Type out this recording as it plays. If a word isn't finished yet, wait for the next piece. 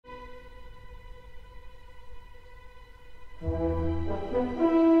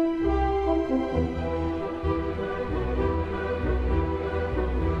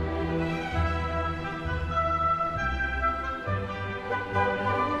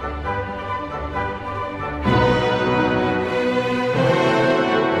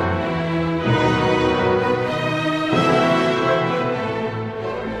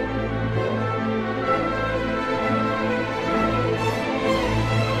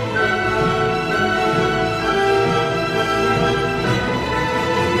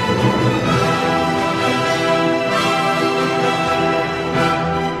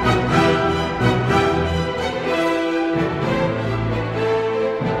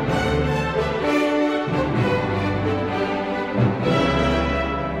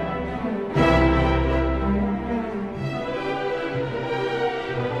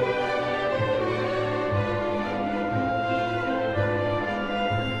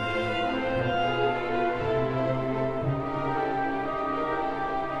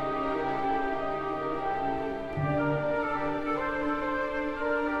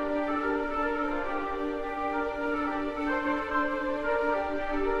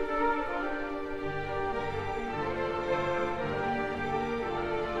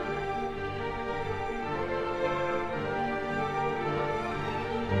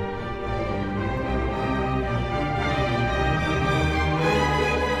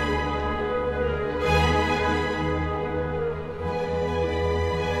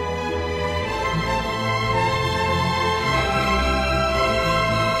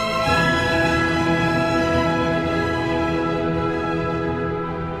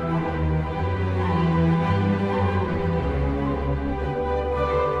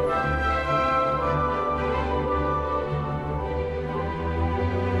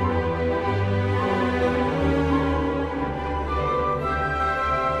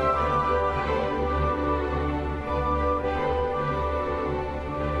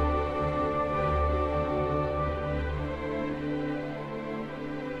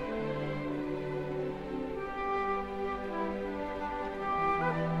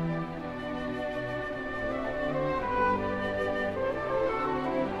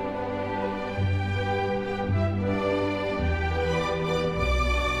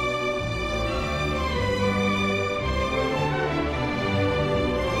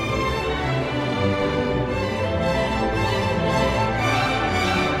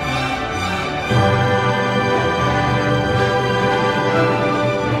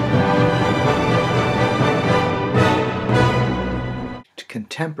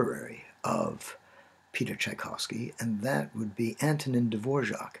contemporary of Peter Tchaikovsky, and that would be Antonin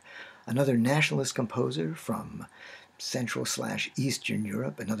Dvorak, another nationalist composer from Central/Eastern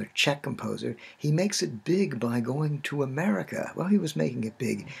Europe, another Czech composer. He makes it big by going to America. Well, he was making it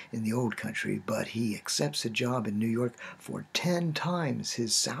big in the old country, but he accepts a job in New York for 10 times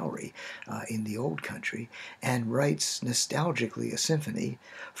his salary in the old country and writes nostalgically a symphony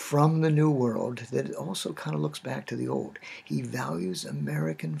from the New World that also kind of looks back to the old. He values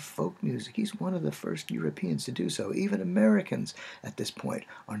American folk music. He's one of the first Europeans to do so. Even Americans at this point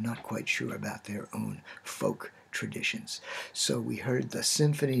are not quite sure about their own folk traditions. So we heard the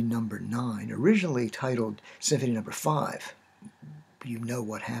Symphony Number 9, originally titled Symphony Number 5. You know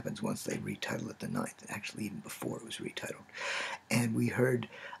what happens once they retitle it the 9th, actually even before it was retitled. And we heard,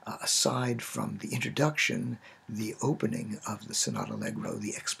 aside from the introduction, the opening of the Sonata Allegro,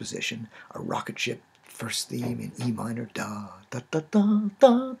 the exposition, a rocket ship first theme in E minor, da da da da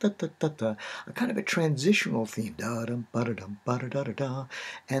da da da da da, a kind of a transitional theme, da dum ba da dum ba da da da da,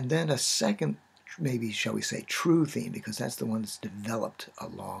 and then a second, maybe shall we say true theme, because that's the one that's developed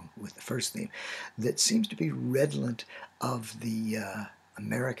along with the first theme, that seems to be redolent of the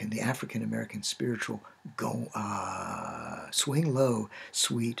African-American spiritual swing low,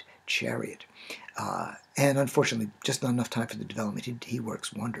 sweet chariot. And unfortunately, just not enough time for the development. He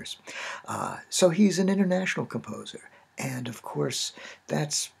works wonders. So he's an international composer. And of course,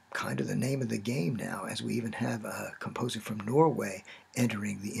 that's kind of the name of the game now, as we even have a composer from Norway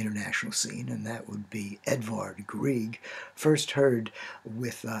entering the international scene, and that would be Edvard Grieg, first heard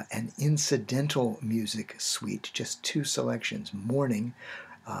with an incidental music suite, just 2 selections, Morning,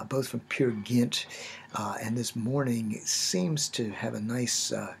 both from Peer Gynt, and this Morning seems to have a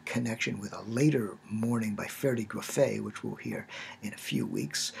nice connection with a later Morning by Ferdi Grofé, which we'll hear in a few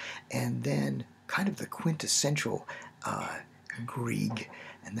weeks, and then kind of the quintessential Grieg,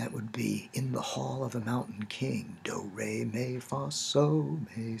 and that would be In the Hall of the Mountain King, do, re, mi, fa, so,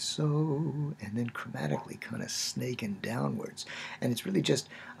 me, so, and then chromatically kind of snaking downwards. And it's really just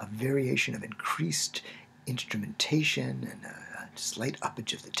a variation of increased instrumentation and a slight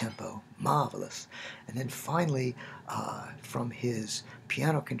uppage of the tempo. Marvelous. And then finally, from his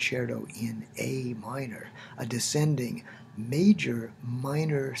piano concerto in A minor, a descending major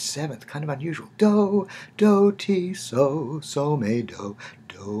minor 7th, kind of unusual. Do, do, ti, so, me, do,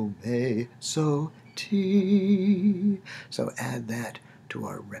 me, so, ti. So add that to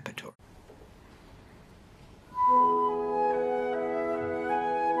our repertoire.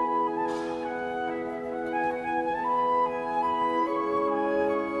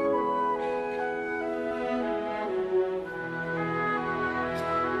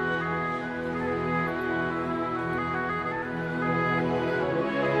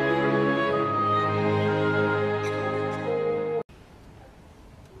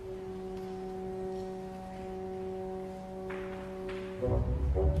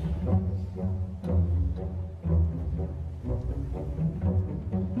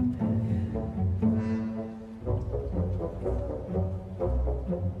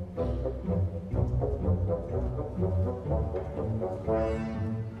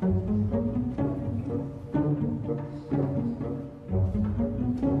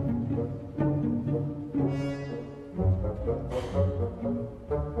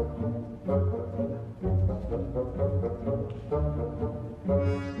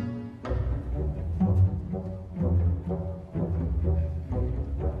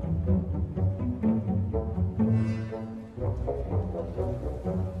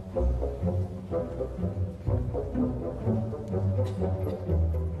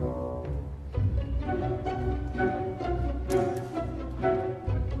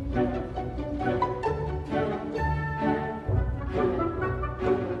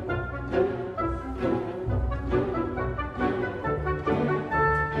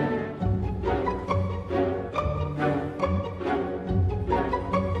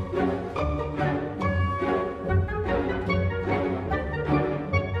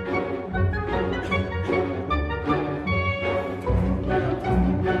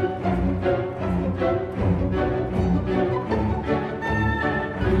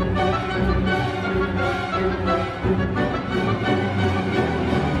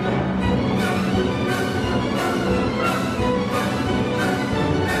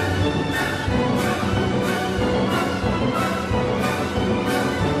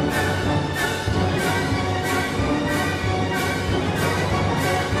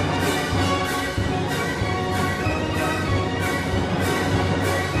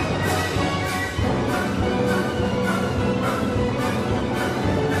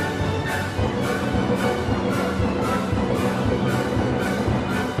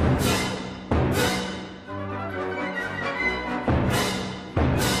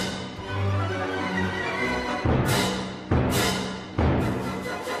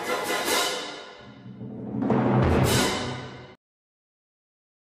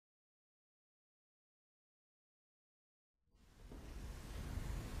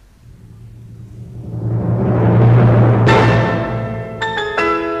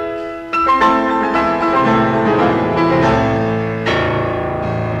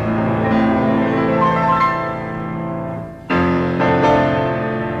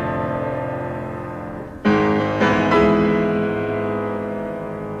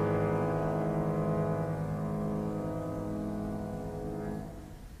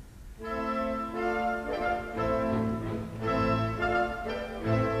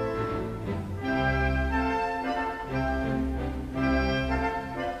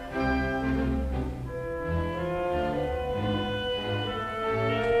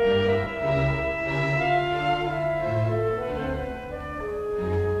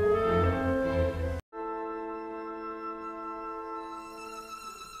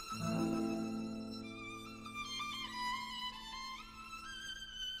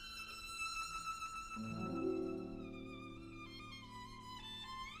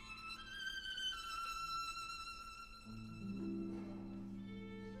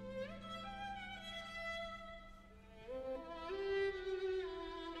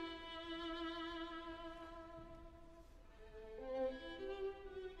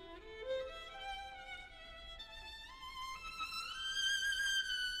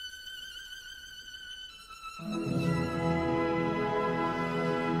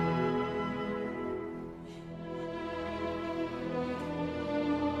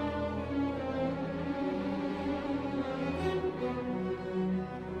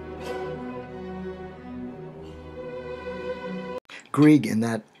 Grieg, in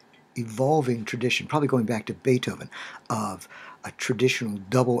that evolving tradition, probably going back to Beethoven, of a traditional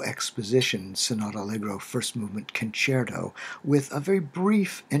double exposition sonata allegro first movement concerto with a very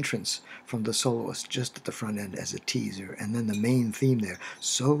brief entrance from the soloist just at the front end as a teaser, and then the main theme there,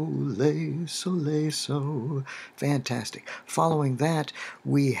 sole, sole, so, fantastic. Following that,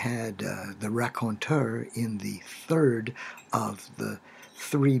 we had the raconteur in the third of the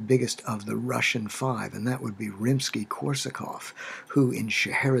three biggest of the Russian five, and that would be Rimsky-Korsakov, who in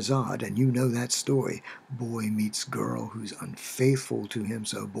Scheherazade, and you know that story, boy meets girl who's unfaithful to him,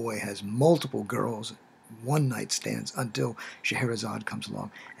 so boy has multiple girls, one-night stands, until Scheherazade comes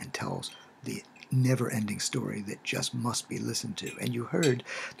along and tells the never-ending story that just must be listened to. And you heard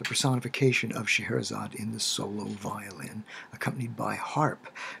the personification of Scheherazade in the solo violin, accompanied by harp.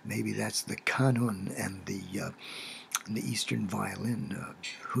 Maybe that's the kanun and the Eastern violin,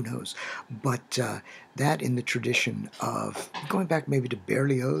 who knows. But that in the tradition of, going back maybe to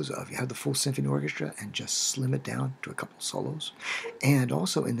Berlioz, of you have the full symphony orchestra and just slim it down to a couple solos. And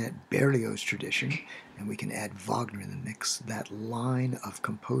also in that Berlioz tradition, and we can add Wagner in the mix, that line of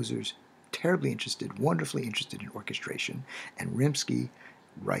composers terribly interested, wonderfully interested in orchestration. And Rimsky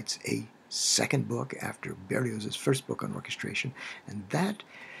writes a second book after Berlioz's first book on orchestration, and that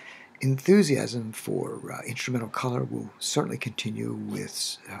enthusiasm for instrumental color will certainly continue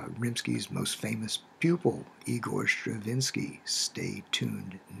with Rimsky's most famous pupil, Igor Stravinsky. Stay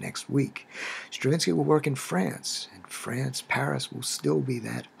tuned next week. Stravinsky will work in France, and France, Paris, will still be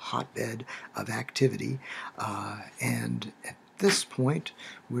that hotbed of activity. And at this point,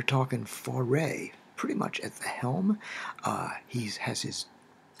 we're talking Faure, pretty much at the helm. He has his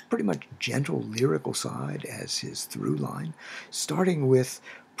pretty much gentle lyrical side as his through line, starting with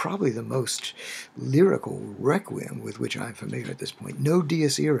probably the most lyrical requiem with which I'm familiar at this point, No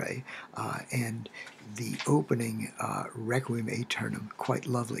Dies Irae, and the opening Requiem Aeternam, quite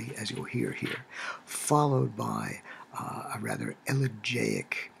lovely, as you'll hear here, followed by a rather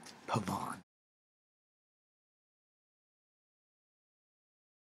elegiac pavane.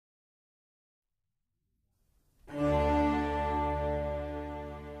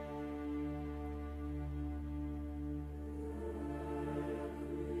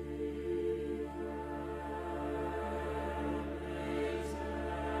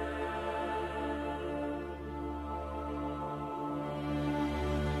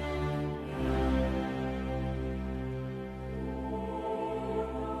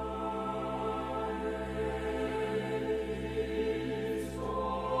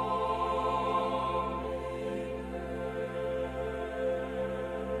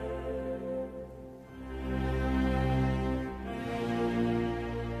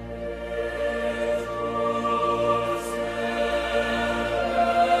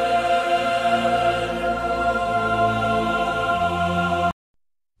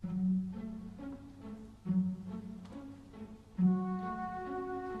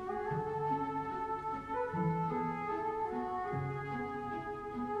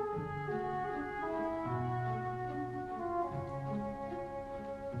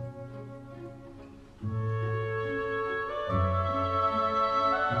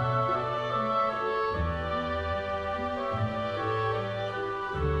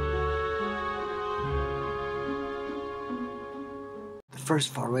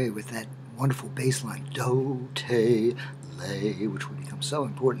 First Faure with that wonderful bass line, do, te, lay, which would become so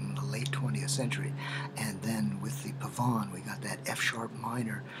important in the late 20th century. And then with the pavane, we got that F-sharp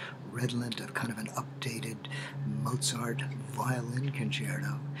minor, redolent of kind of an updated Mozart violin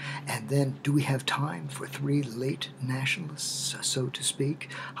concerto. And then, do we have time for three late nationalists, so to speak?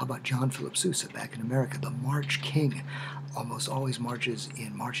 How about John Philip Sousa back in America, the March King? Almost always marches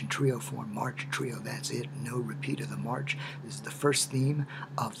in march and trio form. March, trio, that's it. No repeat of the march. This is the first theme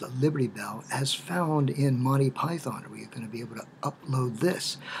of the Liberty Bell as found in Monty Python. We're going to be able to upload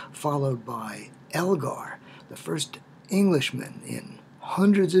this, followed by Elgar, the first Englishman in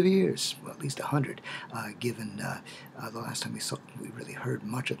hundreds of years, well, at least 100, given the last time we really heard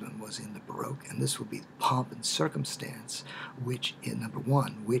much of them was in the Baroque, and this will be Pomp and Circumstance, which is number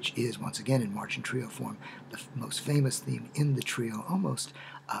one, which is, once again, in march and trio form, the most famous theme in the trio, almost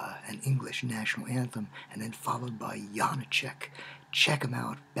an English national anthem, and then followed by Janacek. Check him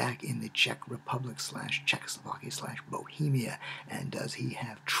out back in the Czech Republic / Czechoslovakia / Bohemia, and does he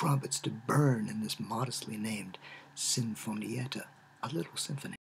have trumpets to burn in this modestly named Sinfonietta? A little symphony.